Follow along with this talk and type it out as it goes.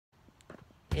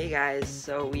Hey guys,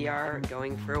 so we are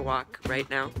going for a walk right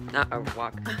now. Not a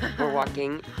walk. We're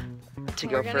walking to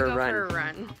go for a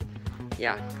run.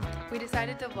 Yeah. We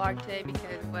decided to vlog today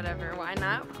because whatever, why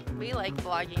not? We like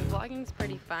vlogging. Vlogging's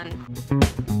pretty fun.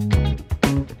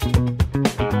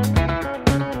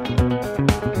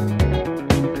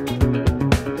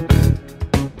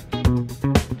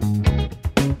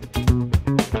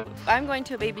 I'm going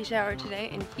to a baby shower today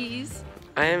and he's...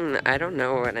 I don't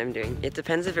know what I'm doing. It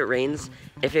depends if it rains.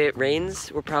 If it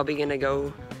rains, we're probably gonna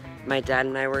go, my dad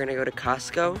and I were gonna go to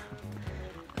Costco.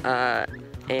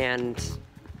 And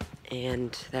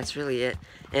that's really it.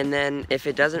 And then if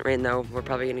it doesn't rain though, we're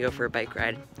probably gonna go for a bike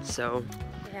ride. So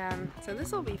yeah, so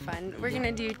this will be fun. We're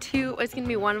gonna do two, it's gonna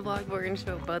be one vlog, but we're gonna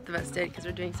show what both of us did because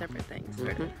we're doing separate things.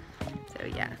 So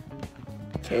yeah.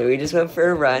 Okay, we just went for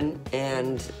a run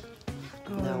and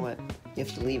now what? You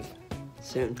have to leave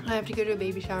soon. I have to go to a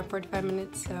baby shower in 45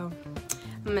 minutes, so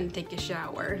I'm gonna take a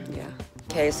shower. Yeah.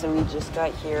 Okay, so we just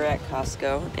got here at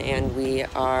Costco and we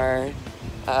are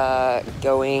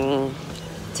going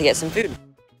to get some food.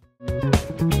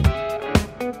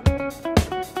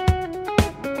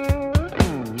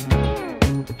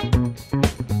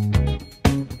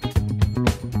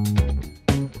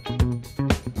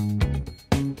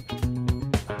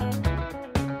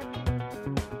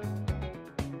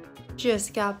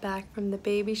 Just got back from the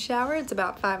baby shower. It's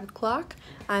about 5 o'clock.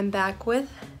 I'm back with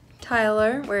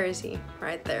Tyler. Where is he?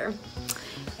 Right there.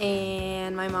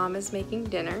 And my mom is making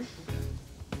dinner.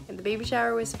 And the baby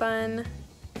shower was fun.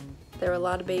 There were a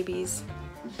lot of babies.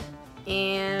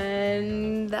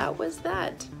 And that was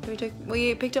that.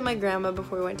 We picked up my grandma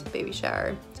before we went to the baby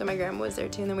shower. So my grandma was there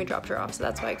too, and then we dropped her off. So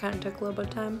that's why it kind of took a little bit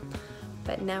of time.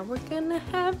 But now we're gonna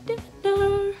have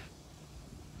dinner.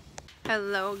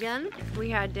 Hello again. We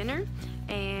had dinner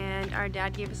and our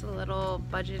dad gave us a little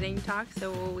budgeting talk,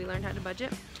 so we learned how to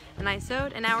budget. And I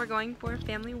sewed, and now we're going for a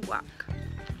family walk.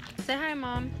 Say hi,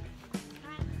 Mom.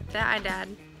 Say hi, Dad.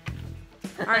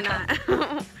 Or not.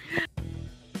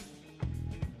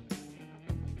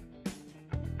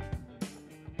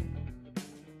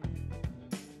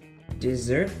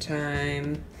 Dessert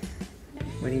time.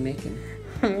 What are you making?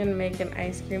 I'm gonna make an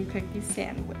ice cream cookie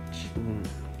sandwich.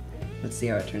 Let's see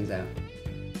how it turns out.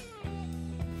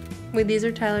 Wait, these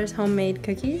are Tyler's homemade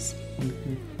cookies.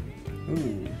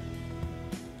 Ooh.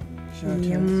 Show it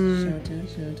to us. Show it to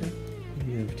us. Show it to us.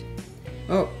 Moved.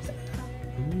 Oh.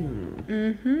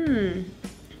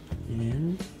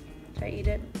 And? Should I eat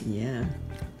it? Yeah.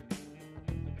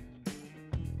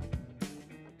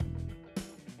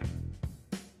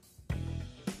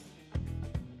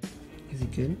 Is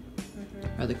it good?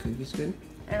 Are the cookies good?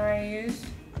 And I used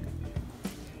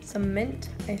some mint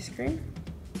ice cream.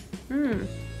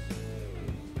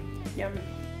 Yum.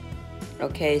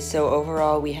 Okay, so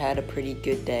overall we had a pretty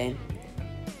good day.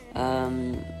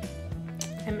 I'm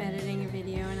editing a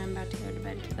video and I'm about to go to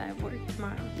bed because I have work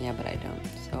tomorrow. Yeah, but I don't.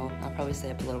 So I'll probably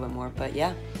stay up a little bit more. But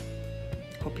yeah,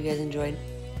 hope you guys enjoyed.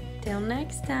 Till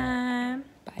next time.